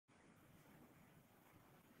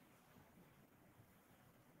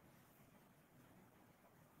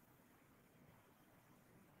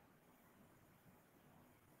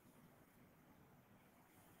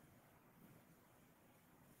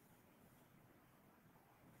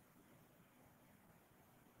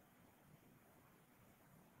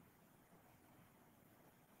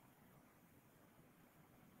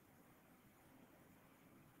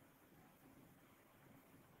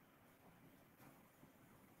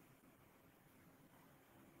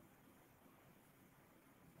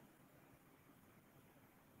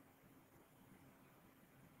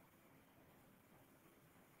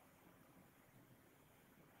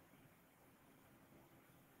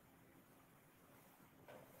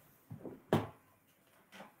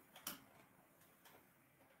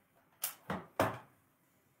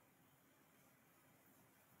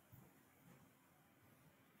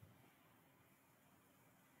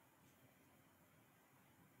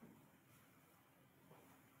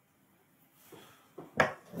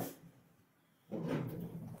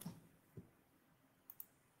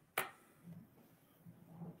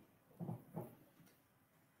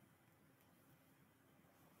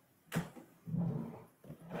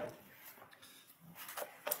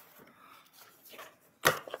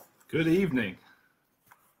Good evening.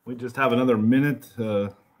 We just have another minute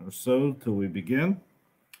or so till we begin.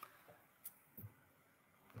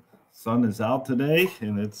 Sun is out today,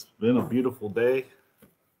 and it's been a beautiful day.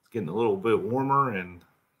 It's getting a little bit warmer than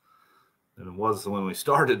it was when we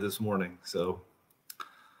started this morning. So,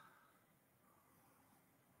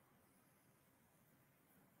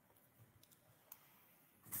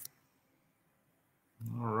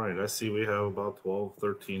 all right, I see we have about 12,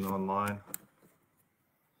 13 online.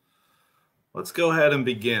 Let's go ahead and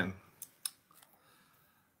begin.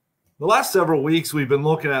 The last several weeks we've been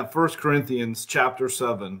looking at 1 Corinthians chapter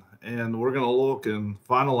 7, and we're going to look and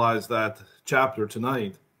finalize that chapter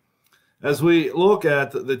tonight. As we look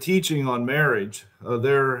at the teaching on marriage,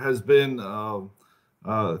 there has been,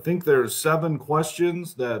 I think there's 7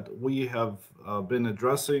 questions that we have been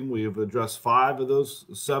addressing. We have addressed 5 of those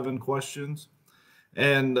 7 questions,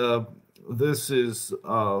 and this is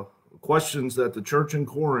questions that the church in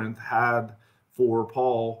Corinth had for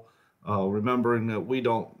Paul, remembering that we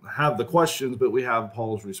don't have the questions, but we have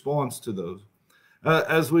Paul's response to those.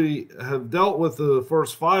 As we have dealt with the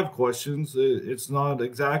first 5 questions, it's not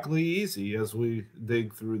exactly easy as we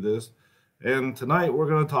dig through this. And tonight we're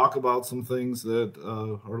going to talk about some things that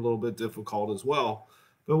are a little bit difficult as well.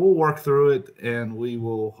 But we'll work through it, and we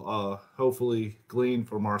will hopefully glean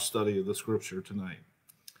from our study of the scripture tonight.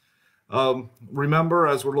 Remember,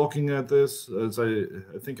 as we're looking at this, as I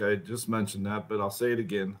think I just mentioned that, but I'll say it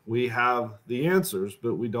again, we have the answers,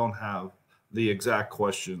 but we don't have the exact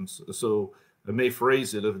questions. So I may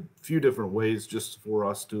phrase it a few different ways just for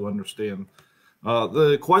us to understand.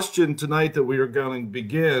 The question tonight that we are going to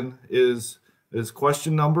begin is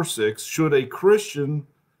question number 6. Should a Christian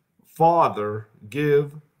father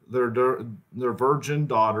give their virgin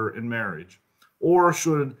daughter in marriage, or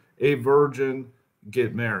should a virgin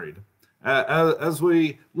get married? As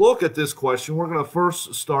we look at this question, we're going to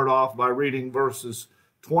first start off by reading verses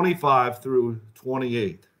 25 through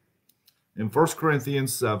 28 in 1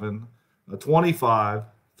 Corinthians 7, 25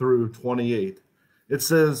 through 28. It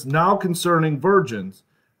says, "Now concerning virgins,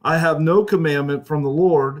 I have no commandment from the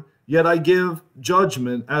Lord, yet I give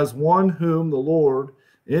judgment as one whom the Lord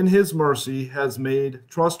in his mercy has made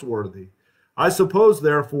trustworthy. I suppose,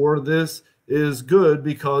 therefore, this is good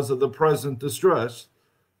because of the present distress,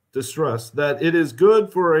 that it is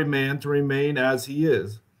good for a man to remain as he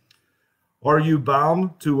is. Are you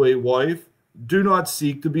bound to a wife? Do not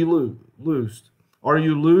seek to be loosed. Are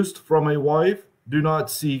you loosed from a wife? Do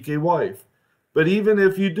not seek a wife. But even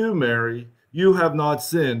if you do marry, you have not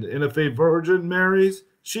sinned, and if a virgin marries,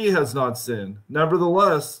 she has not sinned.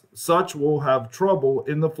 Nevertheless, such will have trouble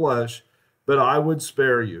in the flesh, but I would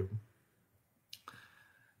spare you."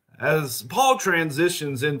 As Paul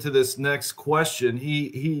transitions into this next question,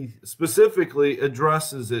 he specifically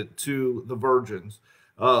addresses it to the virgins.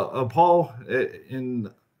 Paul,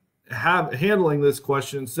 in handling this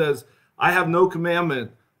question, says, "I have no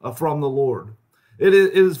commandment from the Lord." It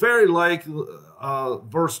is very like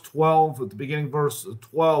verse 12, at the beginning of verse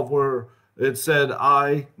 12, where it said,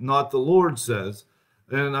 "I, not the Lord, says."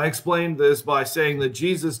 And I explained this by saying that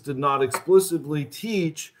Jesus did not explicitly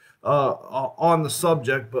teach on the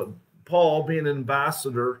subject, but Paul, being an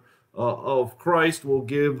ambassador of Christ, will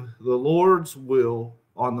give the Lord's will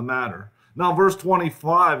on the matter. Now, verse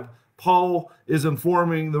 25, Paul is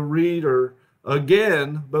informing the reader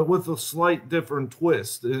again, but with a slight different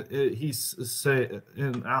twist. He's saying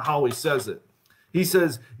in how he says it. He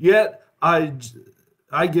says, "Yet I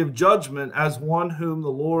give judgment as one whom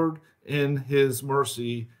the Lord in his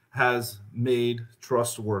mercy has made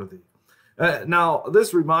trustworthy." Now,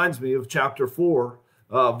 this reminds me of chapter 4,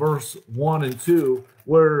 verse 1 and 2,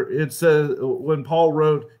 where it says, when Paul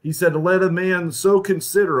wrote, he said, "Let a man so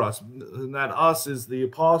consider us," and that us is the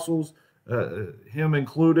apostles, him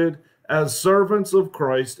included, "as servants of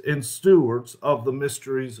Christ and stewards of the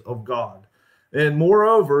mysteries of God. And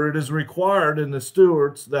moreover, it is required in the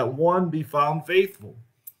stewards that one be found faithful."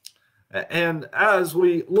 And as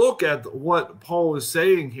we look at what Paul is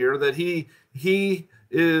saying here, that he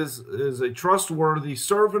is a trustworthy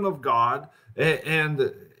servant of God,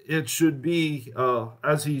 and it should be,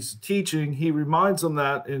 as he's teaching, he reminds them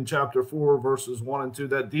that in chapter 4, verses 1 and 2,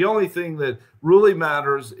 that the only thing that really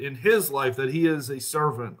matters in his life, that he is a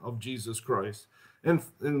servant of Jesus Christ.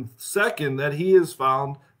 And second, that he is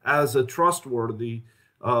found as a trustworthy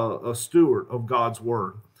a steward of God's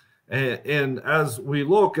word. And as we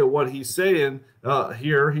look at what he's saying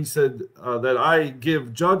here, he said that I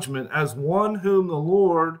give judgment as one whom the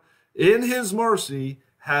Lord in his mercy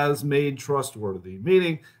has made trustworthy.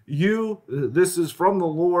 Meaning, this is from the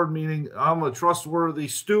Lord, meaning I'm a trustworthy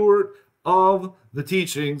steward of the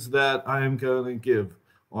teachings that I am going to give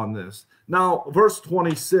on this. Now, verse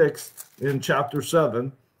 26 in chapter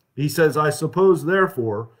 7, he says, I suppose,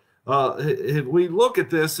 therefore, if we look at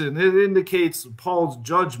this, and it indicates Paul's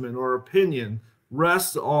judgment or opinion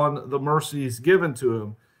rests on the mercies given to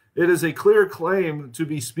him. It is a clear claim to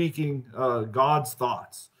be speaking God's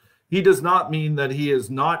thoughts. He does not mean that he is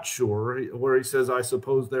not sure, where he says, I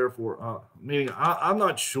suppose, therefore, meaning I'm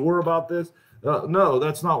not sure about this. No,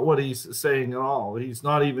 that's not what he's saying at all. He's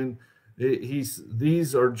not even,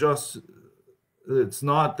 these are just, it's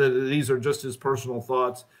not that these are just his personal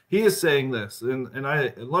thoughts. He is saying this, and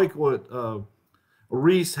I like what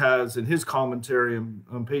Reese has in his commentary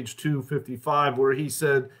on page 255, where he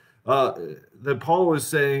said that Paul is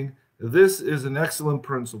saying, this is an excellent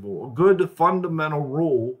principle, a good fundamental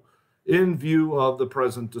rule in view of the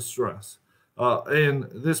present distress. And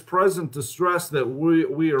this present distress that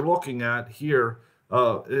we are looking at here,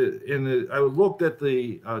 I looked at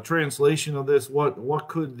the translation of this. What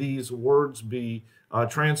could these words be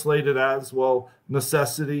translated as? Well,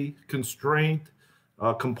 necessity, constraint,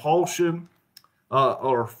 compulsion,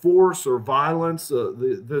 or force or violence.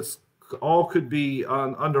 This all could be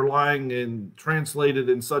underlying and translated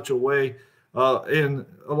in such a way. And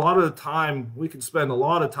a lot of the time, we can spend a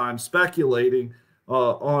lot of time speculating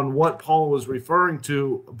on what Paul was referring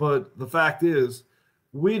to, but the fact is,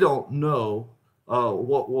 we don't know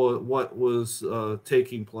what was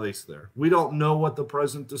taking place there. We don't know what the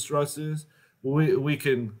present distress is. We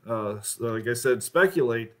can, like I said,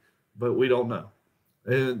 speculate, but we don't know.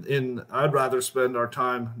 And I'd rather spend our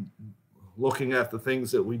time looking at the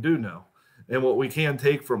things that we do know and what we can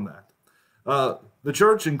take from that. The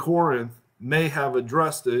church in Corinth may have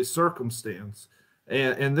addressed a circumstance,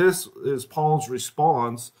 and this is Paul's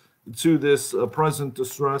response to this present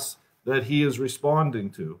distress that he is responding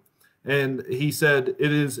to. And he said,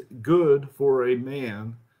 it is good for a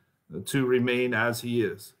man to remain as he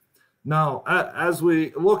is. Now, as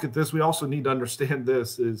we look at this, we also need to understand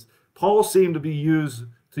this, is Paul seemed to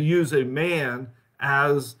use a man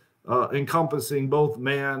as encompassing both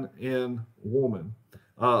man and woman,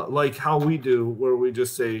 like how we do, where we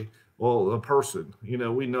just say, well, a person,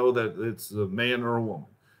 we know that it's a man or a woman.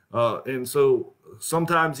 And so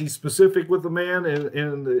sometimes he's specific with a man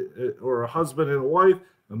or a husband and a wife,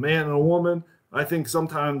 a man and a woman. I think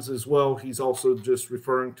sometimes as well, he's also just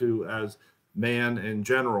referring to as man in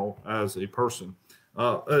general as a person.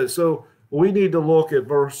 So we need to look at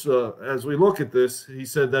verse, as we look at this, he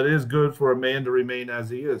said that it is good for a man to remain as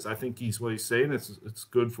he is. I think what he's saying, it's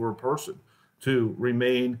good for a person to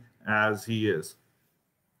remain as he is.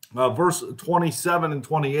 Verse 27 and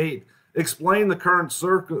 28 explain the current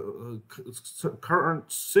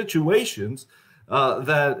situations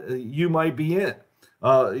that you might be in.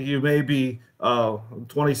 You may be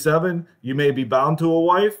 27. You may be bound to a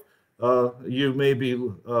wife. You may be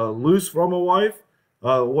loose from a wife.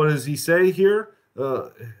 What does he say here?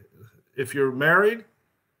 If you're married,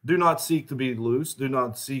 do not seek to be loose. Do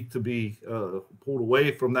not seek to be pulled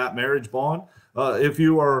away from that marriage bond. If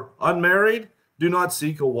you are unmarried, do not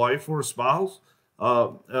seek a wife or a spouse.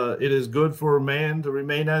 It is good for a man to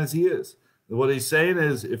remain as he is. What he's saying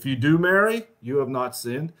is, if you do marry, you have not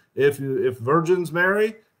sinned. If virgins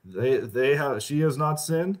marry, she has not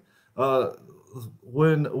sinned.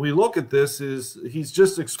 When we look at this, he's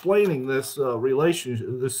just explaining this relationship,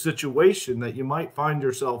 this situation that you might find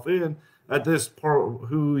yourself in at this part,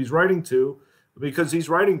 who he's writing to, because he's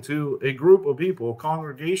writing to a group of people, a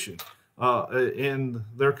congregation. And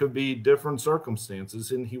there could be different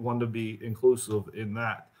circumstances, and he wanted to be inclusive in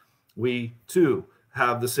that. We, too,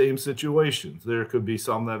 have the same situations. There could be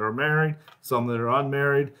some that are married, some that are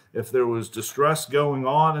unmarried. If there was distress going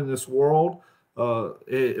on in this world,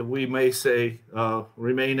 we may say,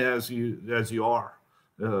 remain as you are.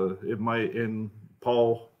 It might, in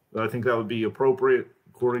Paul, I think that would be appropriate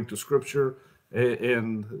according to Scripture,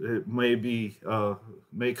 and it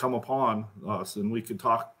may come upon us, and we could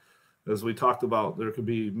talk. As we talked about, there could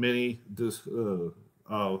be many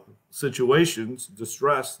situations,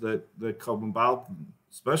 distress that come about,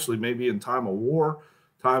 especially maybe in time of war,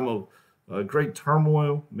 time of great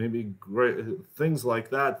turmoil, maybe great things like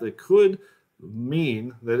that could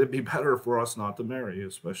mean that it'd be better for us not to marry,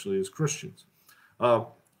 especially as Christians.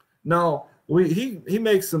 Now, he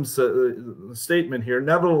makes some statement here.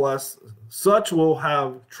 Nevertheless, such will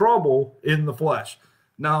have trouble in the flesh.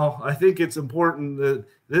 Now, I think it's important that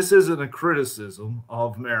this isn't a criticism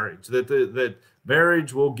of marriage, that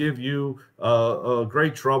marriage will give you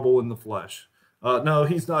great trouble in the flesh. No,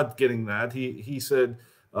 he's not getting that. He said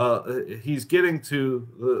he's getting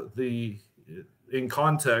to in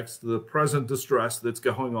context, the present distress that's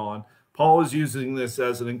going on Paul is using this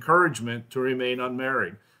as an encouragement to remain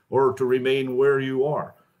unmarried or to remain where you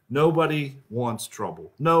are. Nobody wants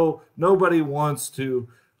trouble. Nobody wants to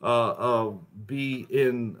be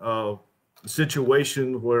in a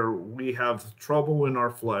situation where we have trouble in our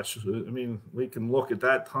flesh. I mean, we can look at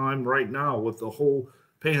that time right now with the whole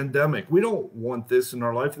pandemic. We don't want this in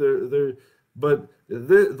our life. But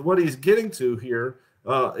what he's getting to here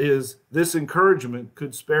is this encouragement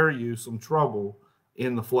could spare you some trouble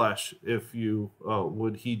in the flesh if you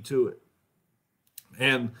would heed to it.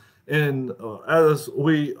 And as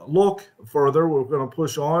we look further, we're going to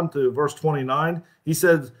push on to verse 29. He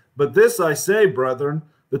says, "But this I say, brethren,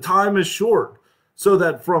 the time is short, so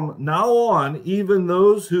that from now on, even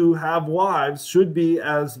those who have wives should be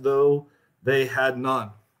as though they had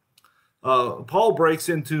none." Paul breaks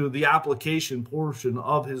into the application portion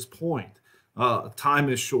of his point. Time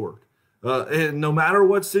is short. And no matter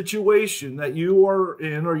what situation that you are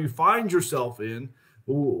in or you find yourself in,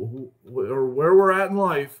 or where we're at in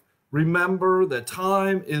life, remember that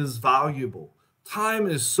time is valuable. Time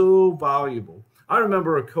is so valuable. I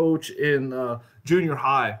remember a coach in junior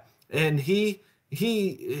high, and he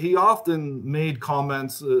often made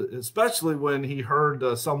comments, especially when he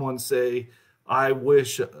heard someone say, "I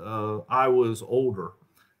wish I was older,"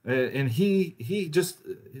 and he just,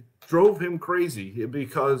 it drove him crazy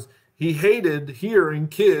because he hated hearing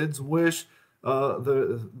kids wish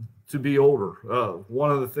to be older.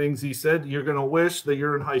 One of the things he said, you're going to wish that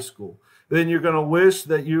you're in high school. Then you're going to wish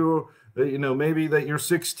that maybe that you're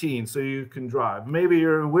 16 so you can drive. Maybe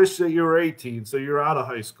you wish that you're 18 so you're out of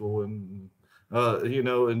high school and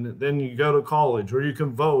and then you go to college, or you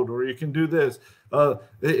can vote, or you can do this.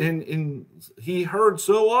 And he heard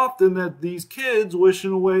so often that these kids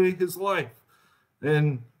wishing away his life.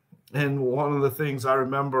 And one of the things I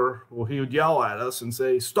remember, he would yell at us and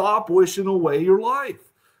say, "Stop wishing away your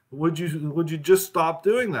life. Would you just stop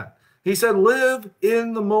doing that?" He said, "Live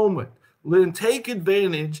in the moment. Take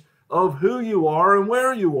advantage of who you are and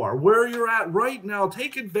where you are, where you're at right now.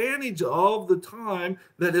 Take advantage of the time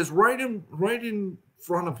that is right in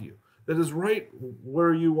front of you, that is right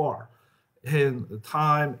where you are." And the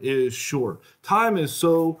time is short. Time is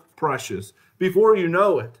so precious. Before you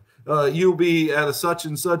know it, you'll be at a such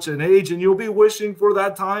and such an age, and you'll be wishing for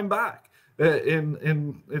that time back. And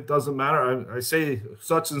it doesn't matter. I say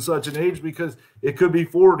such and such an age because it could be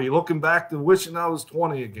 40, looking back to wishing I was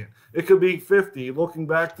 20 again. It could be 50, looking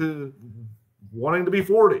back to wanting to be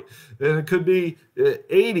 40. And it could be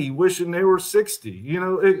 80, wishing they were 60.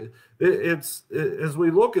 It's as we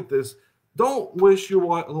look at this, don't wish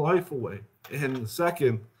your life away. And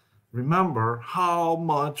second, remember how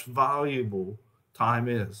much valuable time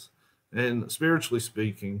is. And spiritually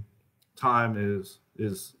speaking, time is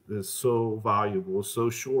so valuable, so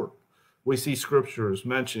short. We see scriptures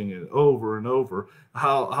mentioning it over and over,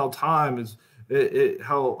 how time is,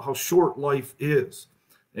 how short life is.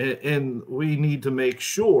 And we need to make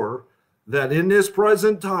sure that in this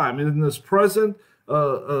present time, in this present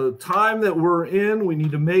time that we're in, we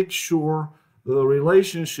need to make sure the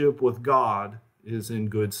relationship with God is in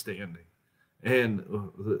good standing. And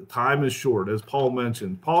the time is short, as Paul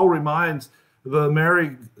mentioned. Paul reminds the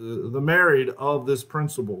married of this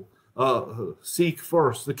principle. Seek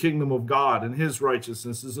first the kingdom of God and his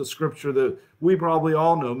righteousness is a scripture that we probably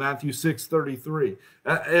all know, Matthew 6:33.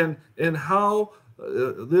 And how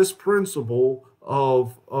this principle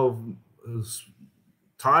of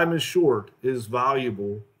time is short is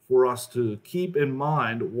valuable for us to keep in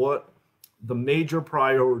mind what the major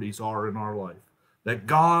priorities are in our life. That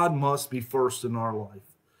God must be first in our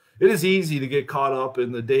life. It is easy to get caught up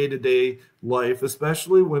in the day-to-day life,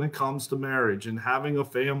 especially when it comes to marriage and having a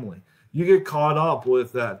family. You get caught up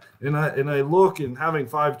with that. And I look, and having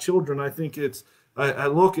 5 children, I think I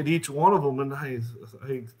look at each one of them and I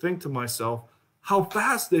think to myself, how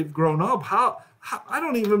fast they've grown up. How I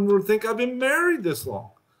don't even think I've been married this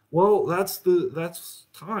long. Well, that's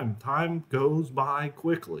time. Time goes by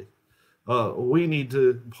quickly.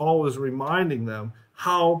 Paul is reminding them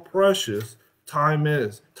how precious time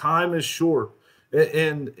is. Time is short.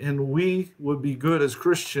 And we would be good as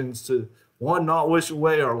Christians to, one, not wish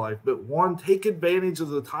away our life, but one, take advantage of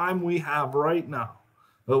the time we have right now.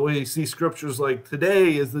 We see scriptures like,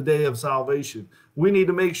 today is the day of salvation. We need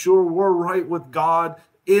to make sure we're right with God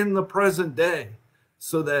in the present day,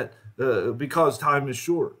 so that because time is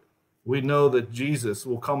short, we know that Jesus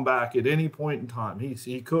will come back at any point in time.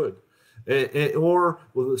 He could. Or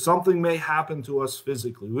something may happen to us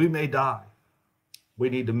physically. We may die. We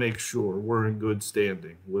need to make sure we're in good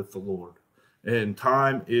standing with the Lord. And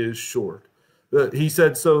time is short. He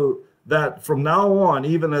said, so that from now on,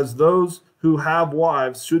 even as those who have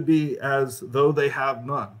wives should be as though they have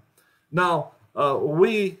none. Now,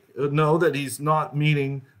 we know that he's not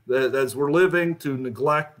meaning that as we're living to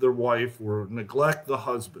neglect the wife or neglect the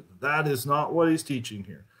husband. That is not what he's teaching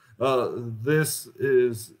here.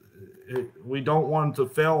 We don't want to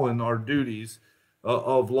fail in our duties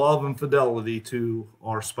of love and fidelity to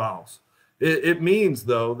our spouse. It means,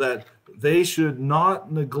 though, that they should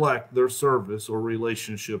not neglect their service or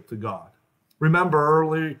relationship to God. Remember,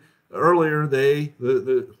 earlier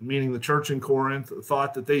meaning the church in Corinth,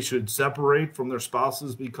 thought that they should separate from their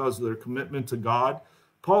spouses because of their commitment to God.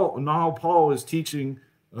 Paul is teaching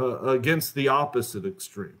against the opposite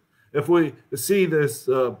extreme. If we see this,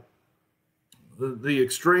 the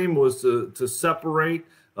extreme was to separate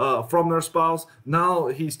from their spouse. Now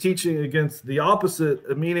he's teaching against the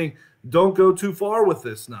opposite, meaning don't go too far with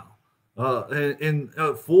this now, and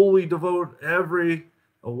fully devote every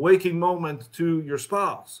waking moment to your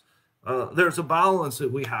spouse. There's a balance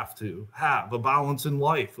that we have to have, a balance in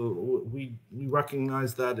life. We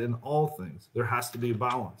recognize that in all things. There has to be a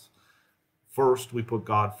balance. First, we put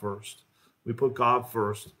God first. We put God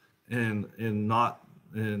first, and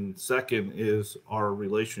second is our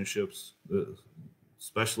relationships,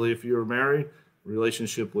 especially if you're married,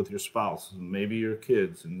 relationship with your spouse, and maybe your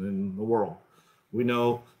kids, and then the world. We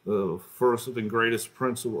know the first and greatest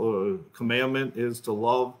principle, commandment is to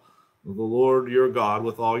love the Lord your God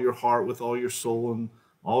with all your heart, with all your soul, and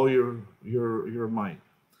all your might.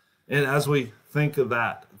 And as we think of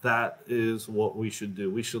that, that is what we should do.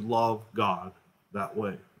 We should love God that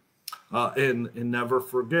way, and never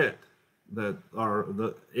forget that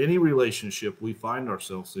any relationship we find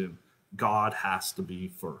ourselves in, God has to be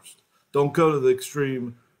first. Don't go to the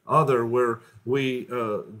extreme other where we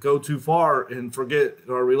go too far and forget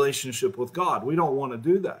our relationship with God. We don't want to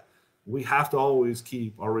do that. We have to always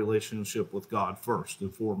keep our relationship with God first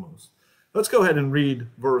and foremost. Let's go ahead and read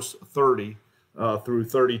verse 30 through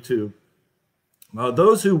 32.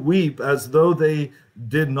 Those who weep as though they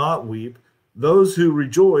did not weep, those who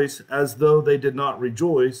rejoice as though they did not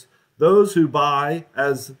rejoice, those who buy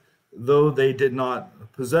as though they did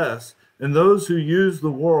not possess, and those who use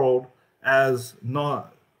the world as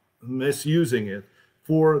not misusing it.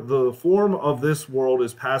 For the form of this world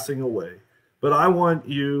is passing away. But I want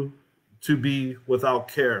you to be without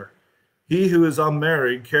care. He who is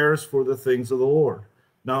unmarried cares for the things of the Lord.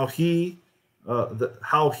 Now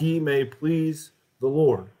how he may please the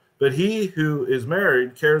Lord. But he who is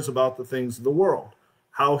married cares about the things of the world,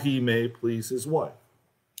 how he may please his wife.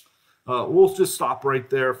 We'll just stop right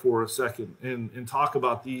there for a second and talk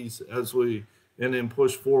about these and then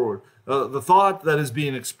push forward. The thought that is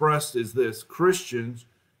being expressed is this: Christians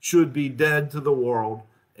should be dead to the world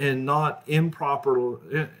and not improperly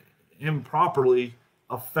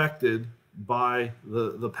affected by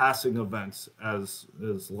the passing events as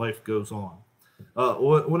life goes on.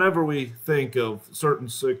 Whenever we think of certain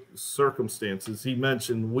circumstances, he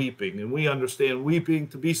mentioned weeping, and we understand weeping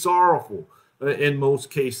to be sorrowful in most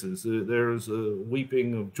cases. There's a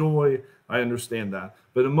weeping of joy, I understand that.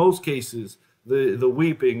 But in most cases, the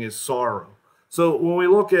weeping is sorrow. So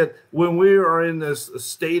when we are in this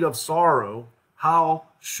state of sorrow, how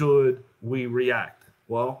should we react?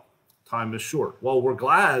 Well, time is short. Well, we're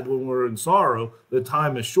glad when we're in sorrow, the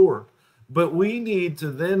time is short. But we need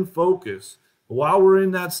to then focus while we're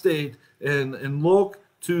in that state and look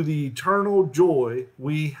to the eternal joy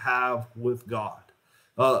we have with God.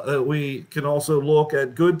 We can also look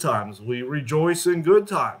at good times. We rejoice in good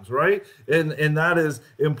times, right? And that is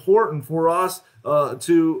important for us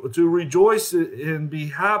to rejoice and be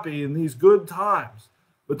happy in these good times.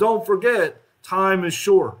 But don't forget, time is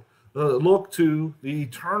short. Look to the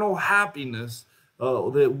eternal happiness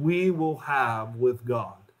that we will have with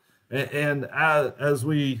God. And as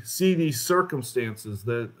we see these circumstances,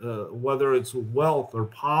 that whether it's wealth or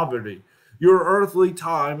poverty, your earthly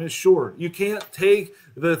time is short. You can't take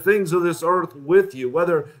the things of this earth with you,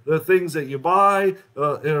 whether the things that you buy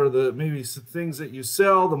or maybe things that you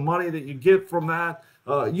sell, the money that you get from that.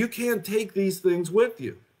 You can't take these things with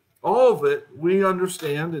you. All of it, we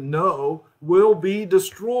understand and know, will be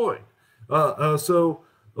destroyed. So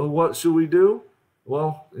what should we do?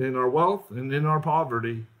 Well, in our wealth and in our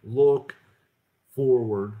poverty, look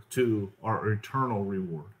forward to our eternal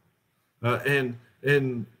reward.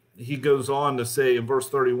 And he goes on to say in verse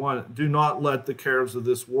 31, do not let the cares of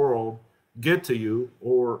this world get to you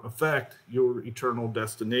or affect your eternal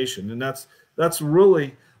destination. And that's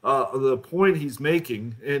really the point he's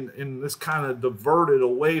making. And this kind of diverted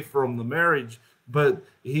away from the marriage, but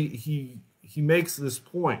he makes this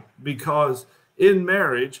point because in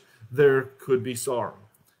marriage, there could be sorrow.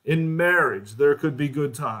 In marriage, there could be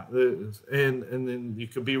good times, and then you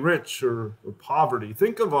could be rich or poverty.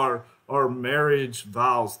 Think of our marriage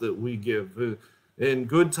vows that we give in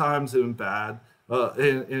good times and bad,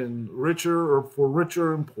 in richer or for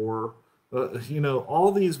richer and poorer.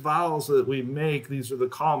 All these vows that we make, these are the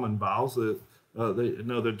common vows that they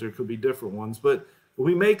know that there could be different ones, but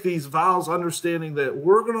we make these vows understanding that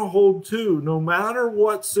we're going to hold to, no matter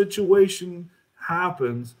what situation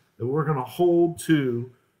happens, that we're going to hold to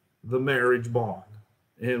the marriage bond,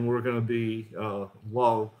 and we're going to be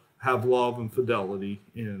have love and fidelity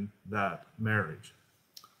in that marriage.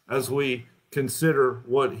 As we consider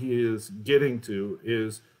what he is getting to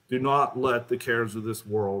is, do not let the cares of this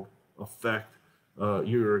world affect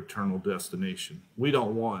your eternal destination. We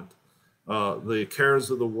don't want the cares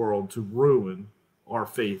of the world to ruin our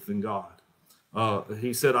faith in God.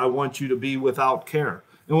 He said, I want you to be without care.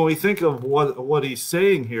 And when we think of what he's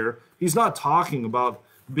saying here, he's not talking about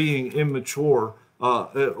being immature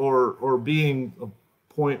or being a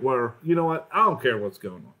point where, you know what, I don't care what's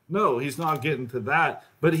going on. No, he's not getting to that.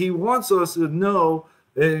 But he wants us to know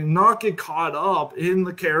and not get caught up in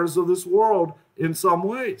the cares of this world in some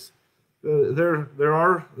ways. There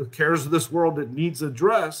are the cares of this world that needs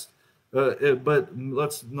addressed, but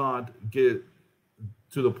let's not get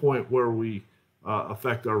to the point where we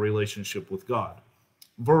affect our relationship with God.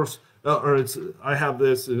 I have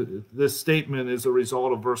this statement is a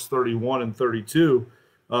result of verse 31 and 32,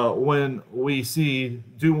 when we see,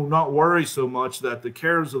 do not worry so much that the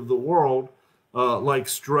cares of the world, like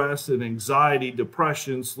stress and anxiety,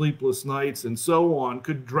 depression, sleepless nights, and so on,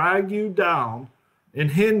 could drag you down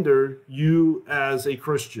and hinder you as a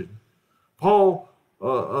Christian. Paul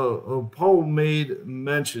made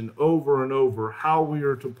mention over and over how we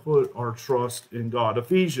are to put our trust in God.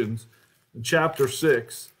 Ephesians chapter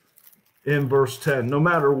 6 in verse 10, no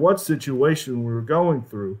matter what situation we're going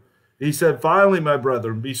through, he said, finally, my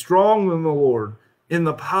brethren, be strong in the Lord, in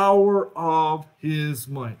the power of his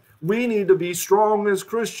might. We need to be strong as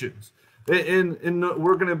Christians. And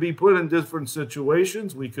we're going to be put in different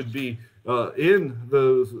situations. We could be in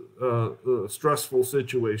those stressful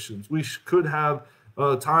situations. We could have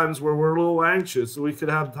times where we're a little anxious. We could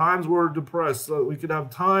have times where we're depressed. We could have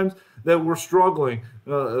times that we're struggling.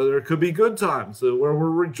 There could be good times where we're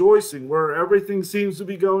rejoicing, where everything seems to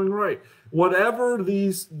be going right. Whatever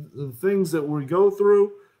these things that we go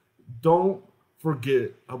through, don't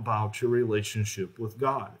forget about your relationship with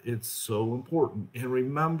God. It's so important. And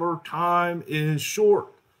remember, time is short.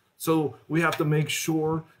 So we have to make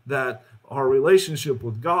sure that our relationship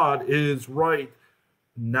with God is right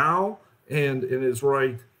now and it is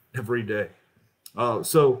right every day.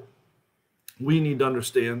 So we need to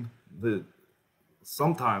understand that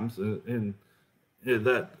sometimes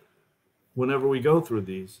that whenever we go through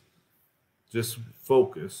these, just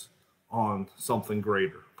focus on something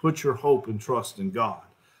greater. Put your hope and trust in God.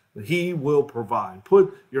 He will provide.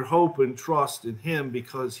 Put your hope and trust in him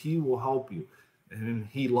because he will help you and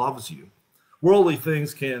he loves you. Worldly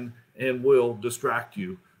things can and will distract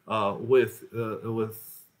you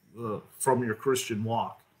from your Christian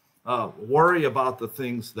walk. Worry about the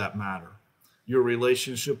things that matter, your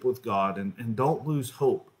relationship with God, and don't lose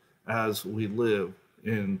hope as we live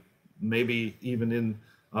in maybe even in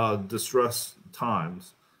distress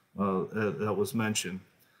times that was mentioned.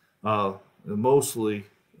 Mostly,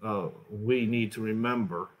 we need to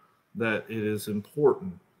remember that it is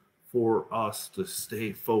important for us to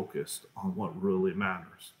stay focused on what really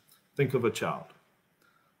matters. Think of a child.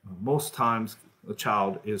 Most times, a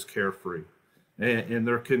child is carefree and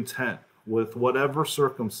they're content with whatever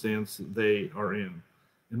circumstance they are in.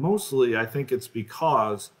 And mostly, I think it's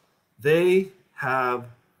because they have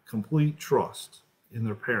complete trust in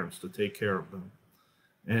their parents to take care of them.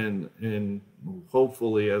 And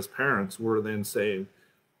hopefully as parents, we're then saying,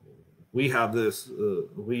 we have this,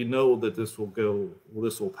 we know that this will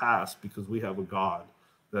pass because we have a God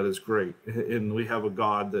that is great. And we have a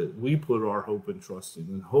God that we put our hope and trust in.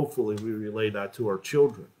 And hopefully we relay that to our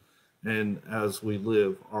children and as we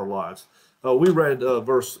live our lives. We read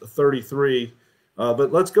verse 33,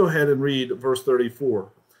 but let's go ahead and read verse 34.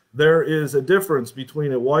 There is a difference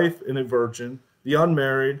between a wife and a virgin. The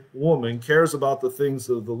unmarried woman cares about the things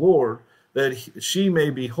of the Lord, that she may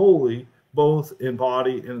be holy both in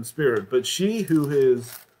body and in spirit. But she who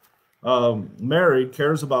is married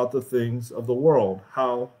cares about the things of the world,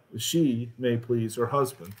 how she may please her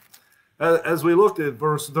husband. As we looked at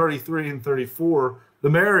verse 33 and 34, the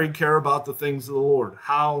married care about the things of the Lord,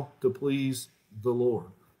 how to please the Lord,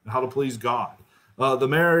 how to please God. The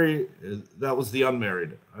married, that was the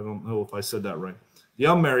unmarried. I don't know if I said that right. The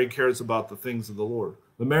unmarried cares about the things of the Lord.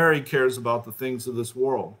 The married cares about the things of this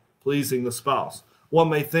world, pleasing the spouse. One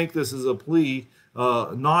may think this is a plea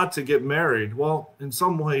not to get married. Well, in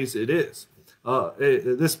some ways it is.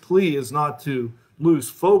 This plea is not to lose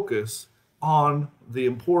focus on the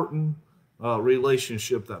important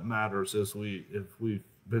relationship that matters, as we've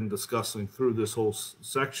been discussing through this whole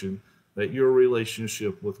section, that your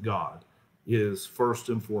relationship with God is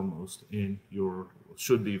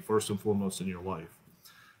should be first and foremost in your life.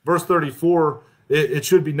 Verse 34, it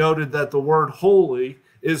should be noted that the word holy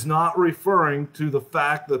is not referring to the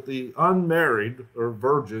fact that the unmarried or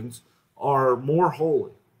virgins are more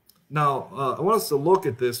holy. Now, I want us to look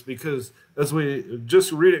at this, because as we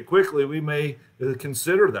just read it quickly, we may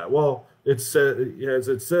consider that. Well, as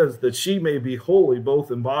it says, that she may be holy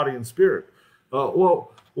both in body and spirit.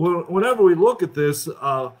 Well, whenever we look at this,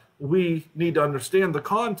 we need to understand the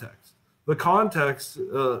context. The context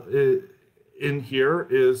in here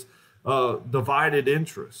is divided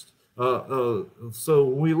interest. So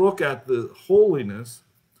when we look at the holiness,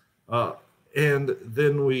 and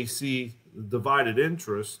then we see divided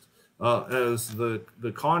interest as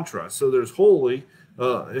the contrast. So there's holy,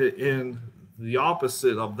 and the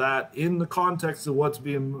opposite of that in the context of what's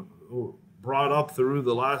being brought up through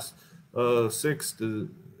the last 6 to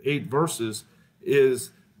 8 verses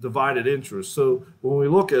is divided interest. So when we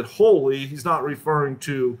look at holy, he's not referring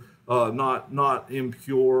to not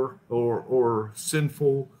impure or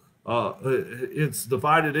sinful. Its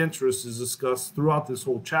divided interest is discussed throughout this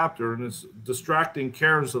whole chapter, and it's distracting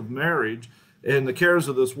cares of marriage, and the cares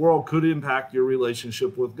of this world could impact your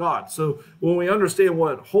relationship with God. So when we understand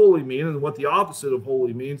what holy means and what the opposite of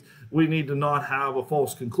holy means, we need to not have a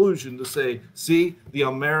false conclusion to say, see, the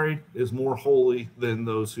unmarried is more holy than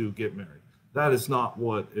those who get married. That is not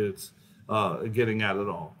what it's getting at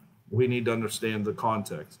all. We need to understand the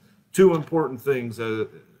context. 2 important things that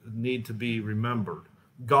need to be remembered.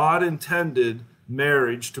 God intended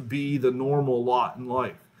marriage to be the normal lot in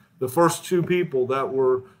life. The first 2 people that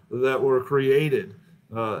were created,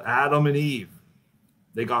 Adam and Eve,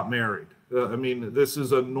 they got married. This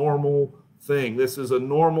is a normal thing. This is a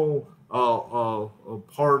normal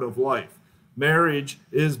part of life. Marriage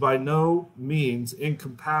is by no means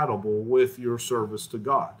incompatible with your service to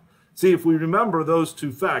God. See, if we remember those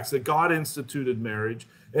 2 facts, that God instituted marriage,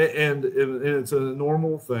 and it's a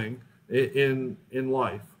normal thing in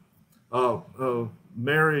life.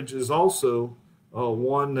 Marriage is also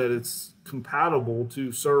one that it's compatible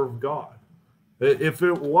to serve God. If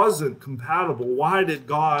it wasn't compatible, why did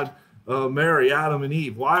God marry Adam and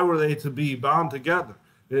Eve? Why were they to be bound together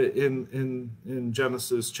in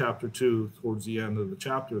Genesis chapter 2, towards the end of the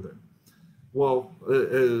chapter there? Well,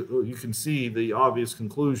 you can see the obvious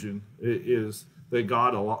conclusion is that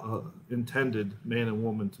God intended man and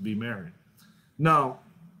woman to be married. Now,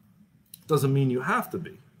 doesn't mean you have to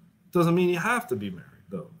be. Doesn't mean you have to be married,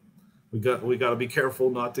 though. We got to be careful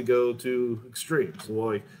not to go to extremes.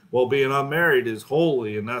 Well, being unmarried is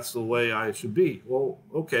holy, and that's the way I should be. Well,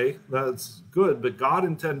 okay, that's good, but God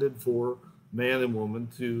intended for man and woman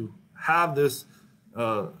to have this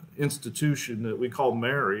institution that we call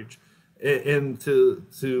marriage, and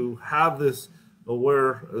to have this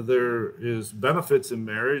where there is benefits in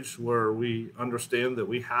marriage, where we understand that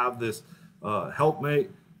we have this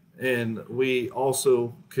helpmate, and we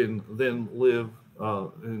also can then live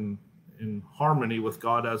in harmony with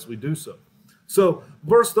God as we do so. So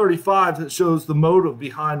verse 35, that shows the motive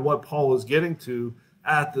behind what Paul is getting to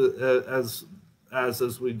at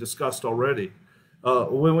as we discussed already.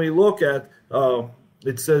 When we look at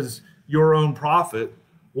it says your own profit,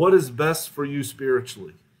 what is best for you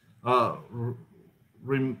spiritually?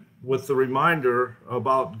 With the reminder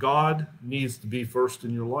about God needs to be first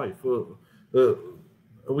in your life.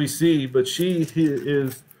 We see, but she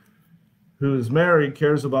who is married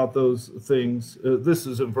cares about those things. This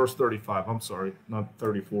is in verse 35. I'm sorry, not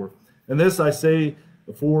 34. And this I say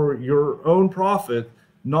for your own profit,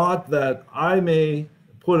 not that I may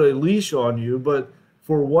put a leash on you, but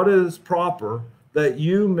for what is proper, that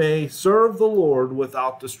you may serve the Lord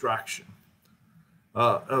without distraction.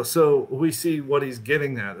 So we see what he's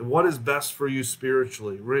getting at. What is best for you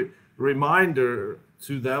spiritually? Reminder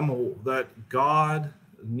to them that God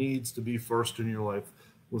needs to be first in your life.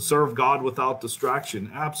 We'll serve God without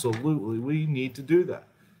distraction. Absolutely, we need to do that.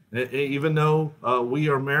 Even though we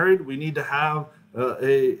are married, we need to have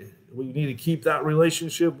we need to keep that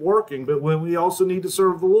relationship working. But when we also need to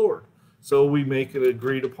serve the Lord, so we make an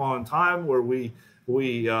agreed upon time where we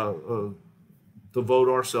devote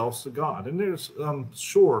ourselves to God. And I'm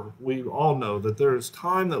sure we all know that there is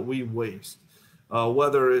time that we waste,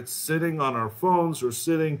 whether it's sitting on our phones or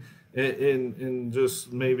sitting in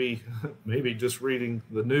just maybe just reading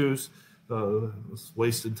the news. It's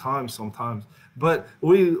wasted time sometimes. But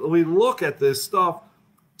we look at this stuff.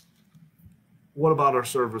 What about our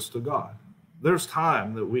service to God? There's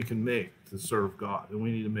time that we can make to serve God, and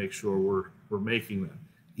we need to make sure we're making that,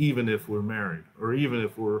 even if we're married or even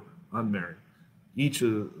if we're unmarried. Each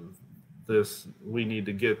of this we need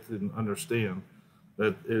to get and understand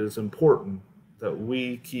that it is important that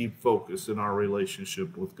we keep focus in our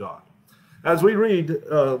relationship with God. As we read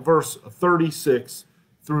verse 36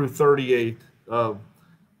 through 38,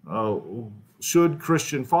 should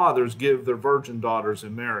Christian fathers give their virgin daughters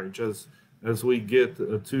in marriage? As we get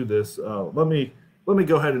to this, let me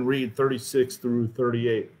go ahead and read 36 through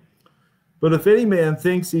 38. But if any man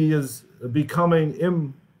thinks he is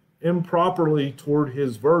becoming improperly toward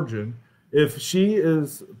his virgin, if she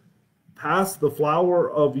is past the flower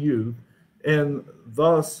of youth, and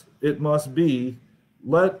thus it must be,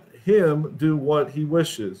 let him do what he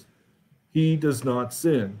wishes. He does not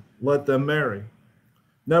sin. Let them marry.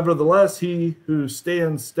 Nevertheless, he who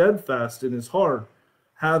stands steadfast in his heart,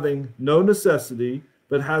 having no necessity,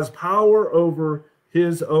 but has power over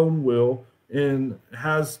his own will, and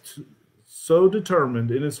has so determined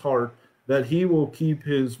in his heart that he will keep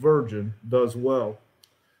his virgin, does well.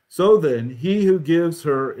 So then, he who gives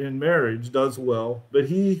her in marriage does well, but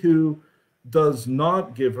he who does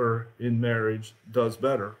not give her in marriage does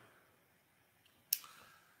better.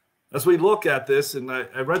 As we look at this, and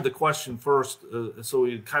I read the question first, so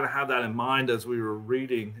we kind of had that in mind as we were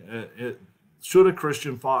reading. Should a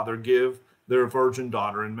Christian father give their virgin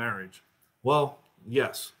daughter in marriage? Well,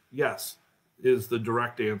 yes is the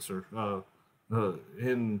direct answer.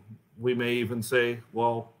 And we may even say,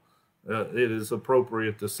 well, it is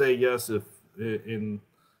appropriate to say yes if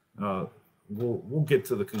we'll get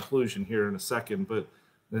to the conclusion here in a second, but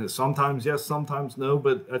sometimes yes, sometimes no.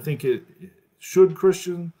 But I think should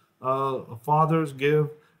Christian fathers give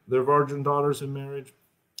their virgin daughters in marriage?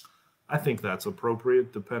 I think that's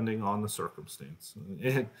appropriate depending on the circumstance.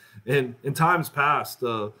 And in times past,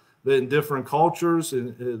 in different cultures,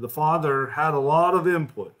 the father had a lot of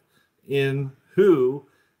input in who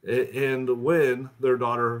and when their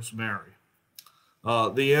daughters marry.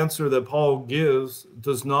 The answer that Paul gives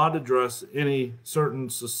does not address any certain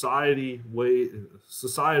societal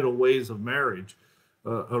ways of marriage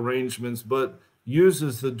arrangements, but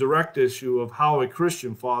uses the direct issue of how a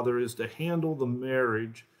Christian father is to handle the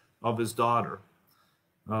marriage of his daughter.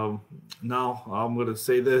 Now, I'm going to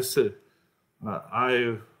say this: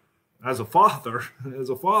 as a father,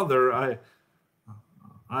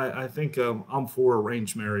 I think I'm for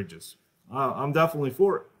arranged marriages. I'm definitely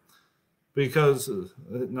for it, because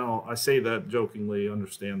now I say that jokingly.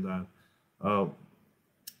 Understand that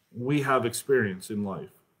we have experience in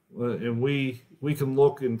life, and we can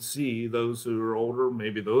look and see those who are older,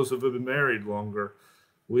 maybe those who have been married longer.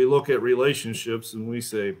 We look at relationships and we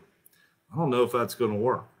say, I don't know if that's going to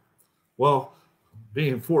work. Well,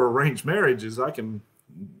 being for arranged marriages, I can,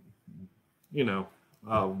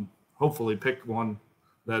 hopefully pick one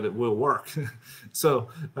that it will work. So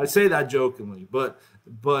I say that jokingly, but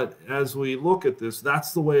as we look at this,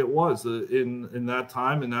 that's the way it was in that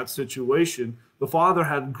time, in that situation. The father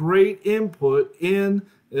had great input in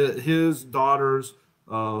his daughter's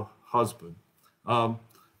husband.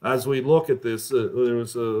 As we look at this, there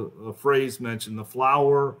was a phrase mentioned, the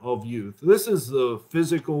flower of youth. This is the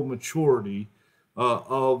physical maturity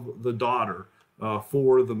of the daughter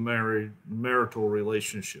for the marital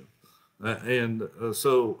relationship.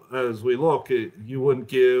 So as we look, you wouldn't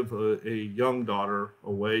give a young daughter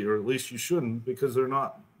away, or at least you shouldn't, because they're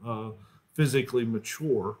not physically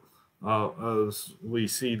mature as we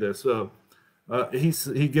see this.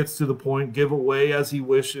 He gets to the point, give away as he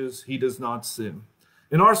wishes, he does not sin.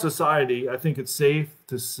 In our society, I think it's safe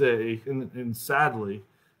to say, and sadly,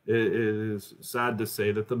 it is sad to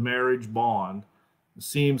say, that the marriage bond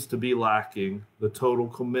seems to be lacking the total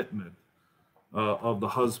commitment of the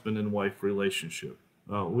husband and wife relationship.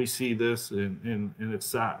 We see this, and it's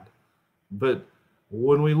sad. But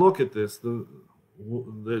when we look at this, the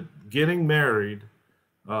getting married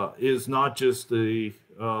is not just we'll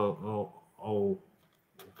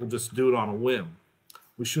just do it on a whim.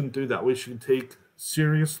 We shouldn't do that. We should take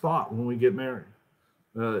serious thought when we get married,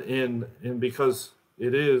 and because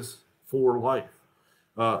it is for life,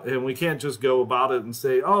 and we can't just go about it and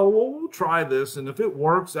say, oh well, we'll try this, and if it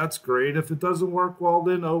works, that's great. If it doesn't work, well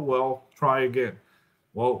then, oh well, try again.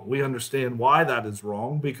 Well, we understand why that is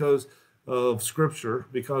wrong, because of Scripture,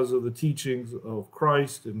 because of the teachings of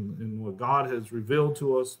Christ and what God has revealed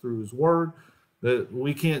to us through His Word, that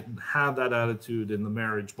we can't have that attitude in the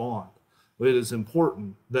marriage bond. it is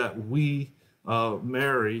important that we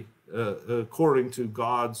marry according to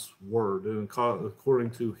God's word and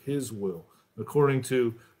according to his will, according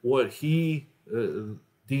to what he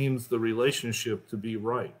deems the relationship to be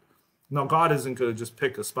right. Now, God isn't going to just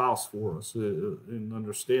pick a spouse for us, and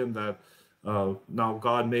understand that. Now,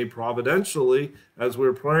 God may providentially, as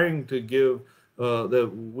we're praying to give,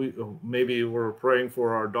 that we maybe we're praying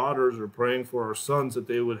for our daughters or praying for our sons that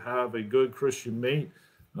they would have a good Christian mate.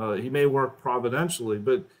 He may work providentially,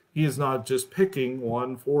 but he is not just picking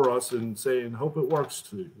one for us and saying, hope it works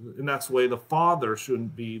to you. And that's the way the father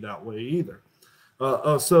shouldn't be that way either.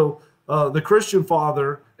 So the Christian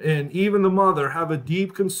father and even the mother have a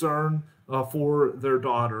deep concern for their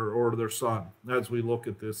daughter or their son as we look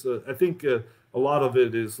at this. I think a lot of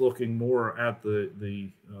it is looking more at the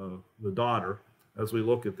daughter as we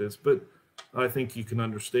look at this, but I think you can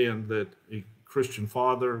understand that a Christian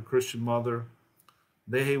father, a Christian mother,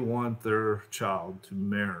 they want their child to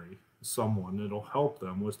marry someone that'll help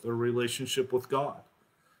them with their relationship with God.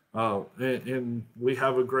 And we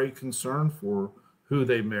have a great concern for who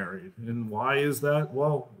they married. And why is that?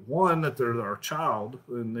 Well, one, that they're our child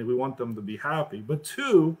and we want them to be happy. But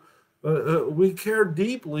two, we care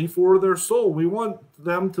deeply for their soul. We want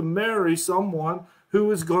them to marry someone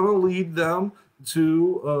who is going to lead them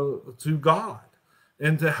to God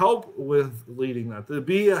and to help with leading that, to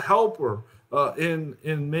be a helper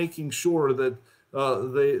in making sure that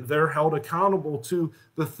they're held accountable to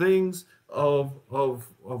the things of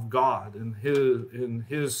God and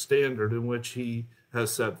his standard in which he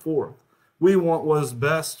has set forth. We want what's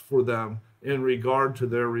best for them in regard to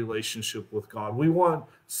their relationship with God. We want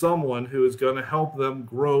someone who is going to help them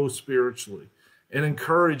grow spiritually and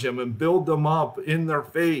encourage them and build them up in their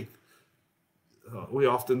faith. We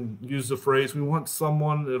often use the phrase, we want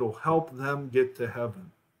someone that will help them get to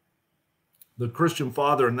heaven. The Christian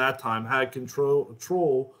father in that time had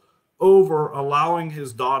control over allowing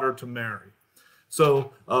his daughter to marry.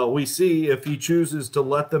 So we see if he chooses to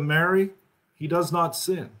let them marry, he does not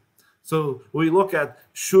sin. So we look at,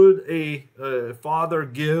 should a father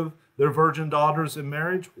give their virgin daughters in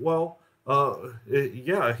marriage? Well,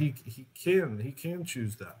 yeah, he can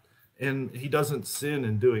choose that. And he doesn't sin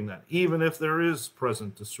in doing that, even if there is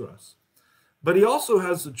present distress. But he also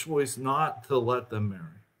has the choice not to let them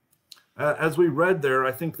marry. As we read there,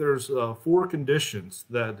 I think there's 4 conditions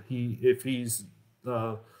that if he's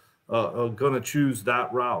going to choose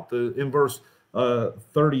that route. In verse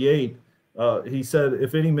 38, he said,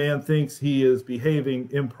 if any man thinks he is behaving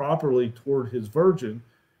improperly toward his virgin,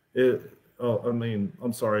 verse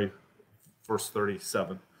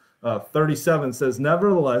 37. 37 says,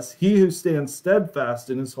 nevertheless, he who stands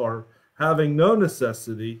steadfast in his heart, having no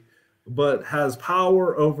necessity, but has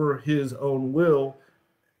power over his own will,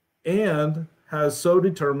 and has so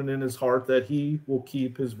determined in his heart that he will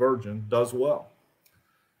keep his virgin, does well.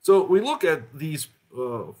 So we look at these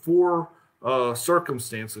 4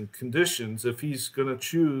 circumstances and conditions if he's going to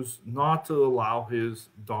choose not to allow his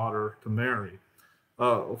daughter to marry.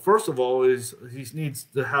 First of all, he needs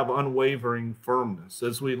to have unwavering firmness.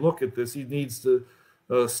 As we look at this, he needs to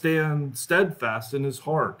stand steadfast in his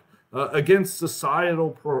heart against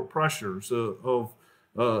societal pressures of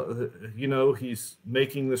he's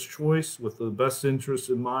making this choice with the best interest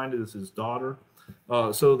in mind as his daughter.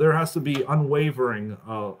 So there has to be unwavering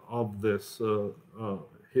of this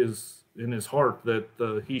in his heart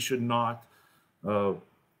that he should not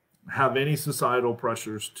have any societal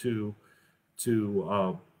pressures to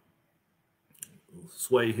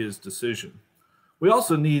sway his decision. We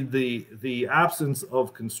also need the absence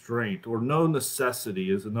of constraint, or no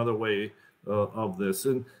necessity is another way of this.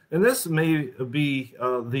 And this may be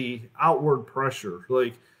the outward pressure,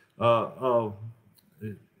 like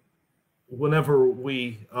whenever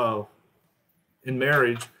we, in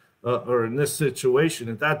marriage, or in this situation,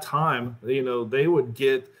 at that time, they would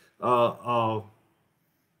get, they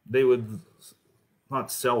would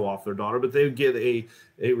not sell off their daughter, but they would get a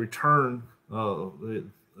return.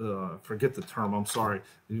 Forget the term. I'm sorry.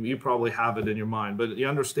 You probably have it in your mind, but you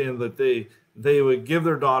understand that they would give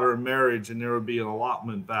their daughter in marriage, and there would be an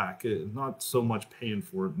allotment back. Not so much paying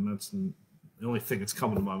for it, and that's the only thing that's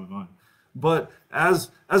coming to my mind. But as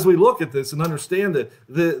we look at this and understand that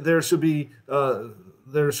there should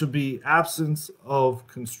be absence of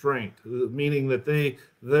constraint, meaning that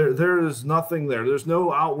there is nothing there. There's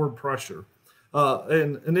no outward pressure.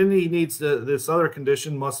 And then he needs this other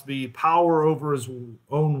condition must be power over his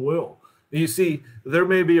own will. You see, there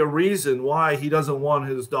may be a reason why he doesn't want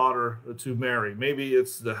his daughter to marry. Maybe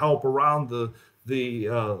it's the help around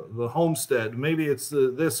the homestead. Maybe it's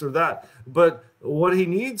this or that. But what he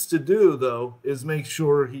needs to do, though, is make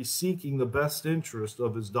sure he's seeking the best interest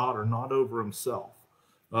of his daughter, not over himself.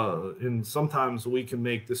 And sometimes we can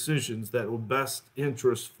make decisions that will best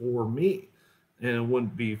interest for me, and it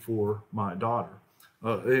wouldn't be for my daughter.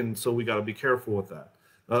 And so we got to be careful with that.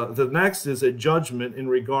 The next is a judgment in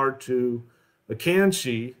regard to can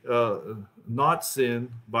she not sin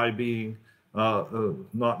by being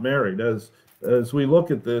not married. As we look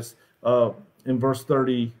at this in verse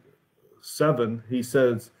 37, he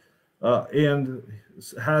says, and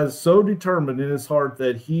has so determined in his heart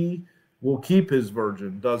that he will keep his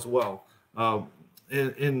virgin, does well,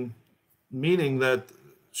 in meaning that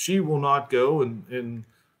she will not go and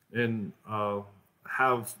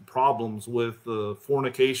have problems with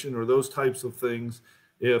fornication or those types of things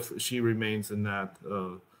if she remains in that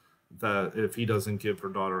if he doesn't give her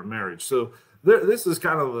daughter in marriage. So this is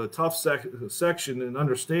kind of a tough section in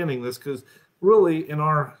understanding this, because really in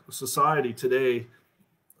our society today,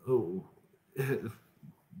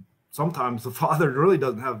 sometimes the father really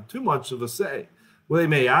doesn't have too much of a say. Well, they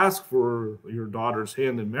may ask for your daughter's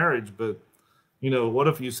hand in marriage, but what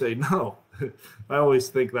if you say no? I always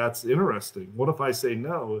think that's interesting. What if I say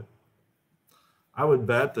no? I would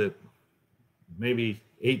bet that maybe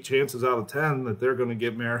 8 chances out of 10 that they're going to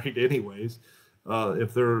get married anyways,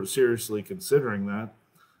 if they're seriously considering that.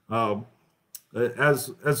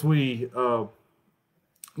 As we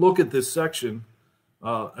look at this section,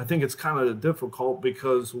 I think it's kind of difficult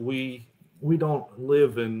because we don't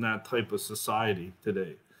live in that type of society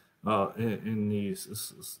today. The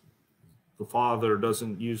father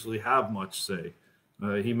doesn't usually have much say.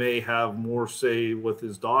 He may have more say with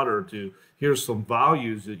his daughter to here's some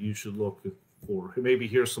values that you should look for. Maybe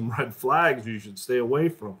here's some red flags you should stay away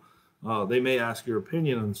from. They may ask your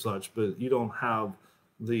opinion and such, but you don't have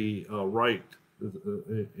the right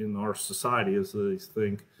in our society, as they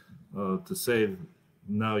think, to say,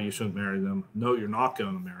 no, you shouldn't marry them. No, you're not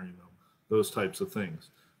going to marry them. Those types of things.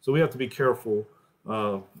 So we have to be careful,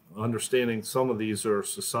 understanding some of these are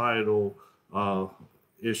societal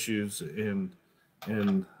issues, and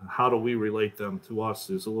how do we relate them to us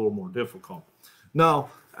is a little more difficult. Now,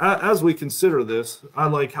 as we consider this, I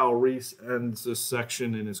like how Reese ends this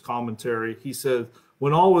section in his commentary. He says,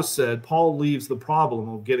 when all was said, Paul leaves the problem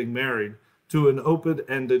of getting married to an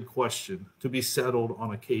open-ended question to be settled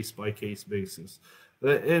on a case-by-case basis.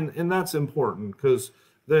 And that's important, because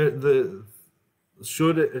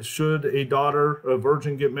should a daughter, a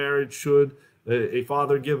virgin, get married? Should a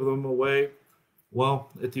father give them away? Well,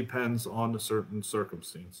 it depends on the certain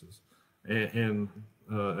circumstances. And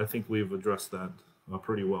I think we've addressed that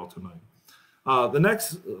pretty well tonight. The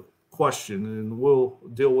next question, and we'll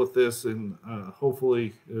deal with this in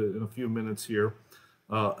hopefully in a few minutes here.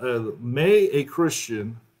 May a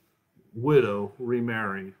Christian widow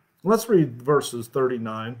remarry? Let's read verses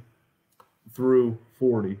 39 through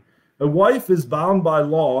 40. A wife is bound by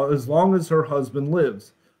law as long as her husband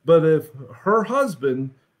lives, but if her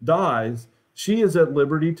husband dies, she is at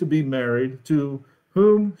liberty to be married to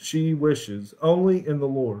whom she wishes, only in the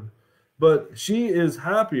Lord. But she is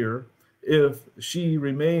happier if she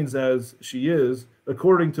remains as she is,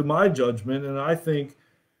 according to my judgment, and I think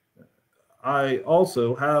I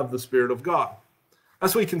also have the Spirit of God.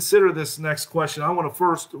 As we consider this next question, I want to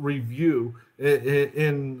first review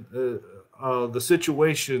in the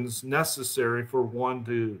situations necessary for one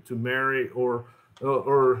to marry, or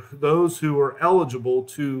those who are eligible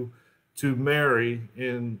to marry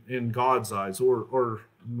in God's eyes, or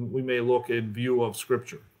we may look in view of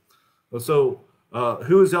Scripture. So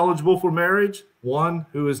who is eligible for marriage? One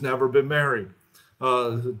who has never been married.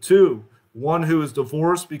 Two, one who is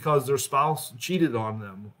divorced because their spouse cheated on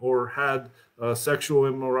them or had there was sexual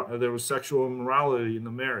immorality in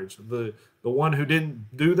the marriage. The one who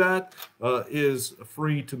didn't do that is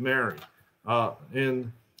free to marry.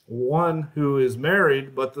 And one who is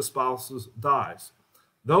married but the spouse dies.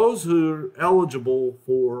 Those who are eligible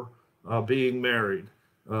for being married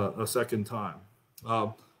a second time.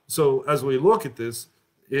 So as we look at this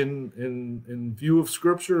in view of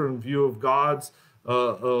Scripture, in view of God's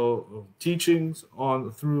teachings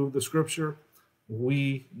through the Scripture,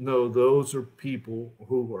 we know those are people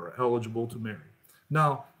who are eligible to marry.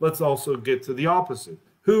 Now, let's also get to the opposite.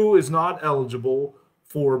 Who is not eligible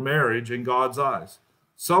for marriage in God's eyes?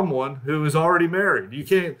 Someone who is already married. You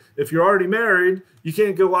can't, if you're already married, you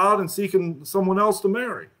can't go out and seek someone else to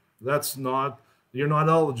marry. You're not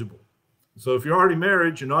eligible. So if you're already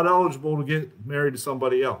married, you're not eligible to get married to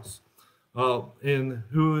somebody else. And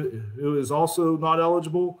who is also not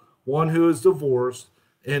eligible? One who is divorced,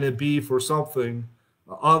 and it be for something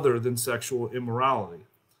other than sexual immorality.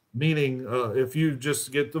 Meaning, if you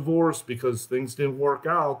just get divorced because things didn't work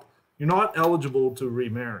out, you're not eligible to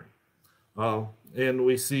remarry. And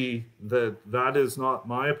we see that that is not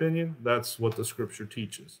my opinion. That's what the scripture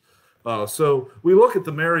teaches. So we look at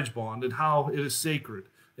the marriage bond and how it is sacred.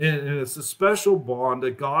 And it's a special bond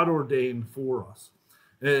that God ordained for us.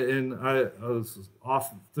 And as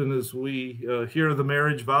often as we hear the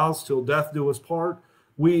marriage vows, till death do us part,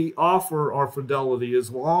 we offer our fidelity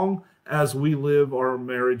as long as we live our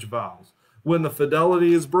marriage vows. When the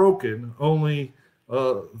fidelity is broken, only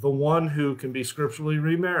the one who can be scripturally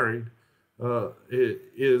remarried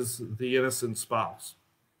is the innocent spouse.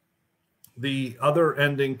 The other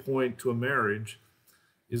ending point to a marriage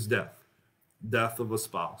is death of a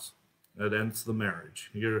spouse. That ends the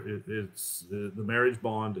marriage. Here, the marriage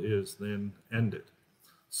bond is then ended.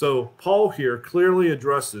 So Paul here clearly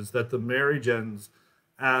addresses that the marriage ends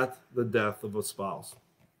at the death of a spouse.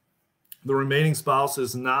 The remaining spouse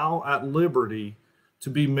is now at liberty to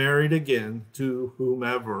be married again to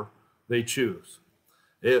whomever they choose.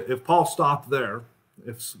 If Paul stopped there,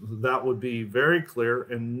 if that would be very clear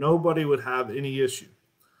and nobody would have any issue.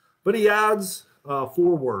 But he adds 4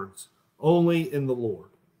 words, only in the Lord.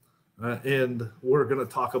 And we're going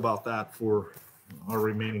to talk about that for our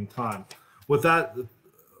remaining time. With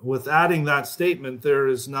adding that statement, there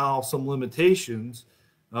is now some limitations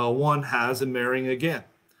one has in marrying again.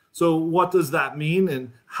 So what does that mean,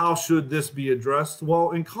 and how should this be addressed?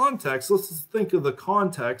 Well, in context, let's think of the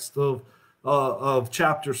context of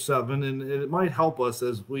chapter 7, and it might help us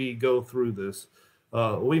as we go through this.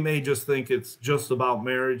 We may just think it's just about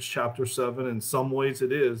marriage, chapter 7. In some ways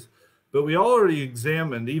it is. But we already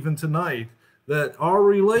examined, even tonight, that our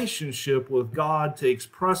relationship with God takes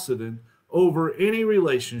precedent over any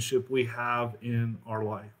relationship we have in our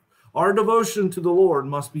life. Our devotion to the Lord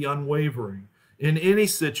must be unwavering in any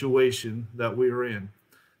situation that we are in.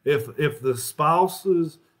 If the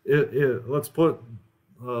spouses, let's put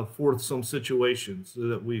forth some situations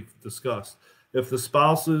that we've discussed. If the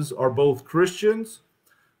spouses are both Christians,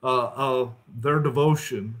 their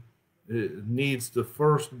devotion needs to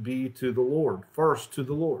first be to the Lord, first to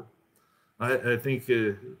the Lord. I think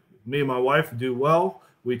me and my wife do well.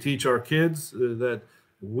 We teach our kids that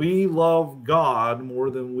we love God more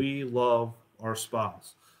than we love our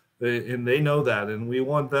spouse. And they know that, and we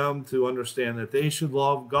want them to understand that they should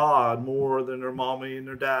love God more than their mommy and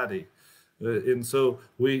their daddy. And so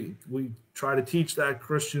we try to teach that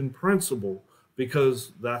Christian principle,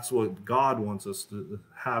 because that's what God wants us to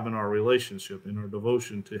have in our relationship, in our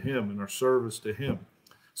devotion to Him, in our service to Him.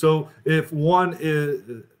 So if one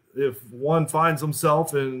finds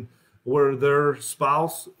himself in where their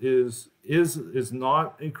spouse is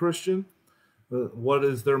not a Christian, what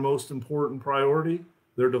is their most important priority?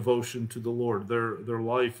 Their devotion to the Lord. Their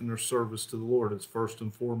life and their service to the Lord is first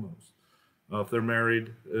and foremost. If they're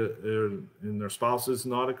married and their spouse is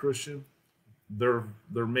not a Christian, their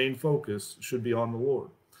main focus should be on the Lord.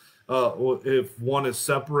 If one is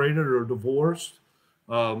separated or divorced,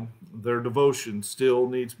 their devotion still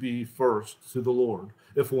needs to be first to the Lord.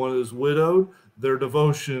 If one is widowed, their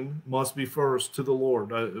devotion must be first to the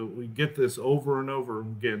Lord. We get this over and over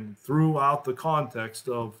again throughout the context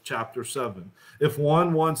of chapter 7. If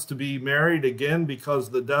one wants to be married again because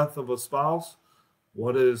of the death of a spouse,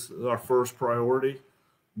 what is our first priority?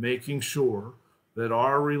 Making sure that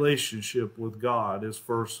our relationship with God is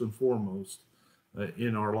first and foremost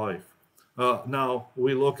in our life. Now,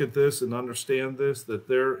 we look at this and understand this, that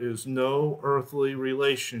there is no earthly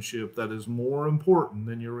relationship that is more important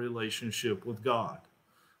than your relationship with God.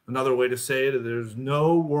 Another way to say it, there's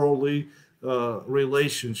no worldly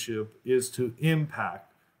relationship is to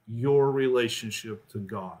impact your relationship to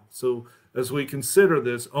God. So as we consider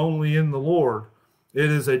this only in the Lord, it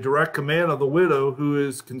is a direct command of the widow who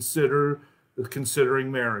is considering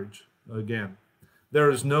marriage again. There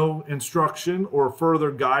is no instruction or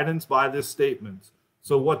further guidance by this statement.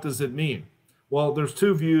 So what does it mean? Well, there's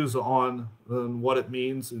 2 views on what it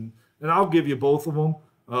means, and I'll give you both of them.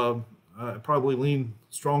 I probably lean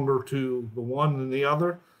stronger to the one than the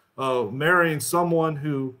other. Marrying someone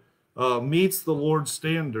who meets the Lord's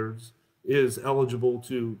standards is eligible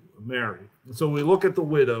to marry. So we look at the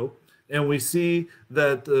widow, and we see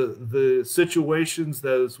that the situations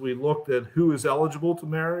that as we looked at who is eligible to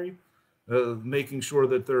marry, making sure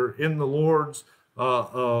that they're in the Lord's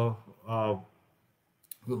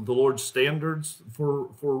standards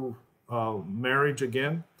for marriage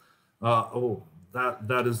again.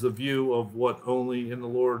 That is the view of what only in the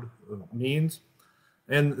Lord means.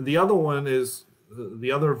 And the other one is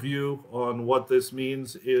the other view on what this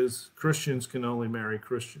means is Christians can only marry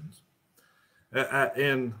Christians.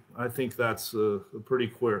 And I think that's pretty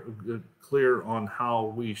clear on how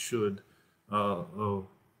we should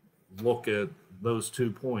look at those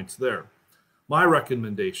 2 points there. My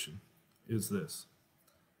recommendation is this.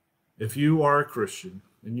 If you are a Christian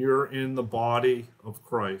and you're in the body of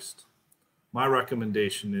Christ, my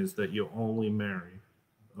recommendation is that you only marry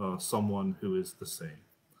someone who is the same.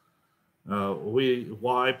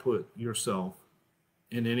 Why put yourself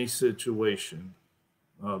in any situation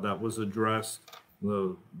that was addressed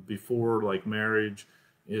before, like marriage,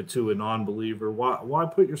 to a non-believer? Why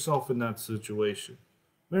put yourself in that situation?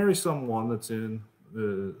 Marry someone that's in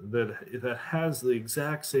that has the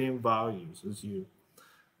exact same values as you,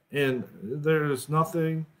 and there's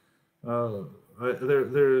nothing.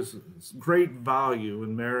 There's great value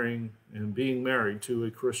in marrying and being married to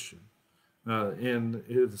a Christian. And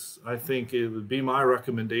I think it would be my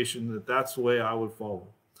recommendation that that's the way I would follow.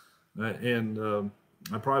 And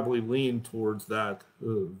I probably lean towards that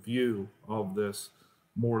view of this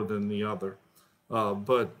more than the other.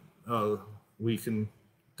 But we can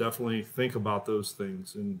definitely think about those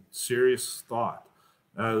things in serious thought.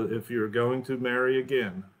 If you're going to marry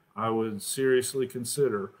again, I would seriously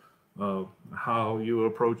consider how you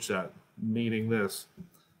approach that, meaning this.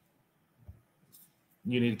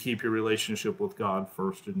 You need to keep your relationship with God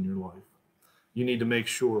first in your life. You need to make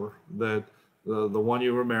sure that the one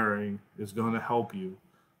you are marrying is going to help you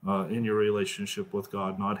in your relationship with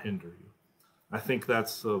God, not hinder you. I think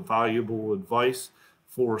that's valuable advice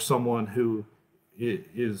for someone who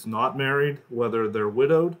is not married, whether they're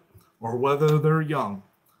widowed or whether they're young.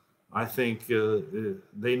 I think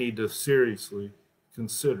they need to seriously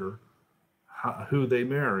consider who they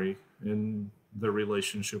marry in their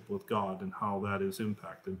relationship with God and how that is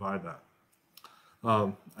impacted by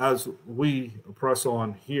that. As we press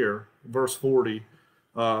on here, verse 40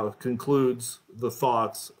 concludes the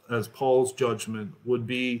thoughts as Paul's judgment would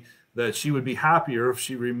be that she would be happier if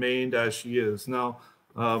she remained as she is. Now,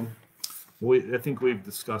 I think we've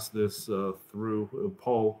discussed this through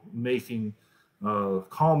Paul making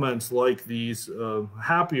comments like these.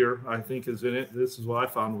 Happier, I think, is in it. This is what I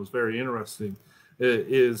found was very interesting. It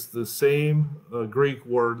is the same Greek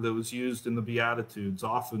word that was used in the Beatitudes,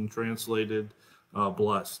 often translated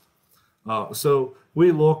blessed. So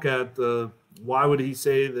we look at why would he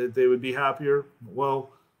say that they would be happier?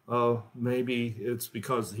 Well, maybe it's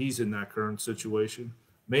because he's in that current situation.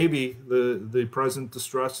 Maybe the present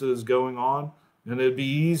distress is going on, and it'd be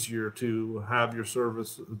easier to have your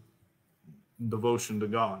service devotion to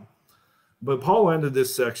God. But Paul ended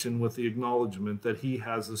this section with the acknowledgement that he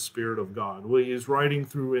has the Spirit of God. Well, he is writing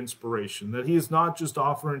through inspiration, that he is not just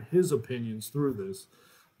offering his opinions through this,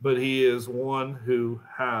 but he is one who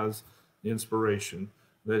has inspiration,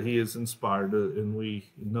 that he is inspired, and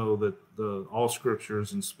we know that all Scripture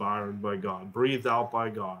is inspired by God, breathed out by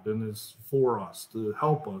God, and is for us to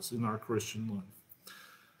help us in our Christian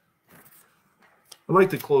life. I'd like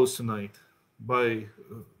to close tonight by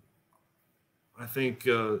I think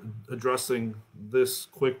addressing this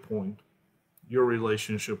quick point, your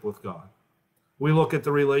relationship with God. We look at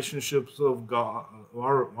the relationships of God,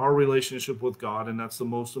 our relationship with God, and that's the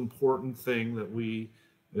most important thing that we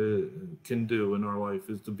can do in our life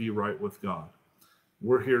is to be right with God.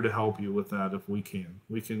 We're here to help you with that if we can.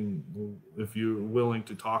 We can, if you're willing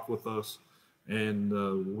to talk with us, and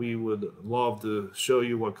we would love to show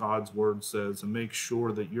you what God's Word says and make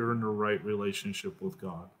sure that you're in the right relationship with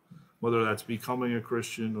God. Whether that's becoming a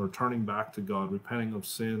Christian or turning back to God, repenting of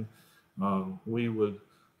sin,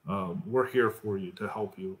 we're here for you to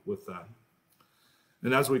help you with that.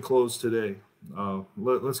 And as we close today,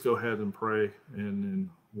 let's go ahead and pray, and then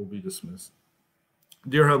we'll be dismissed.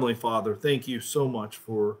 Dear Heavenly Father, thank you so much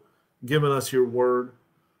for giving us your word.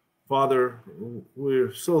 Father,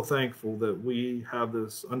 we're so thankful that we have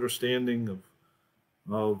this understanding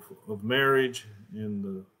of marriage and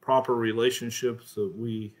the proper relationships that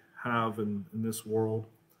we have in this world.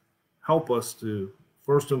 Help us to,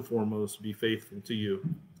 first and foremost, be faithful to you,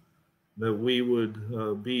 that we would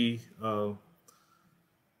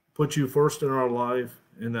put you first in our life,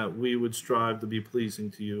 and that we would strive to be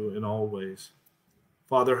pleasing to you in all ways.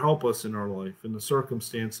 Father, help us in our life, in the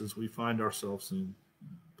circumstances we find ourselves in.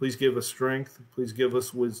 Please give us strength, please give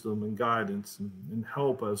us wisdom and guidance, and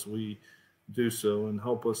help as we do so, and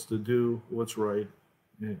help us to do what's right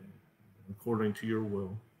according to your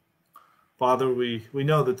will. Father, we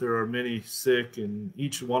know that there are many sick, and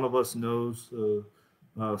each one of us knows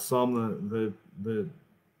some that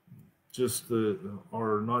just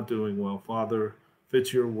are not doing well. Father, if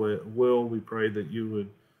it's your will, we pray that you would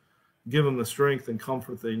give them the strength and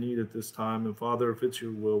comfort they need at this time. And Father, if it's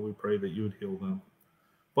your will, we pray that you would heal them.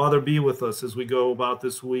 Father, be with us as we go about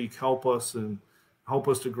this week. Help us and help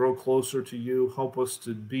us to grow closer to you. Help us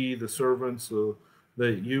to be the servants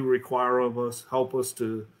that you require of us. Help us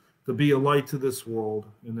to be a light to this world,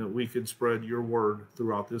 and that we could spread your word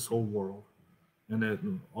throughout this whole world, and that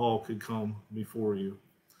all could come before you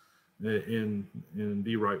and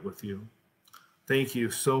be right with you. Thank you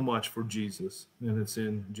so much for Jesus, and it's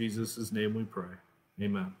in Jesus' name we pray.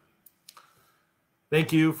 Amen.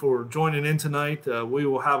 Thank you for joining in tonight. We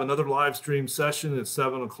will have another live stream session at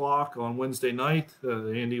 7 o'clock on Wednesday night.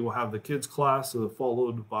 Andy will have the kids class,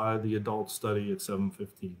 followed by the adult study at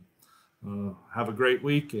 7:15. Have a great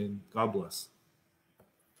week, and God bless.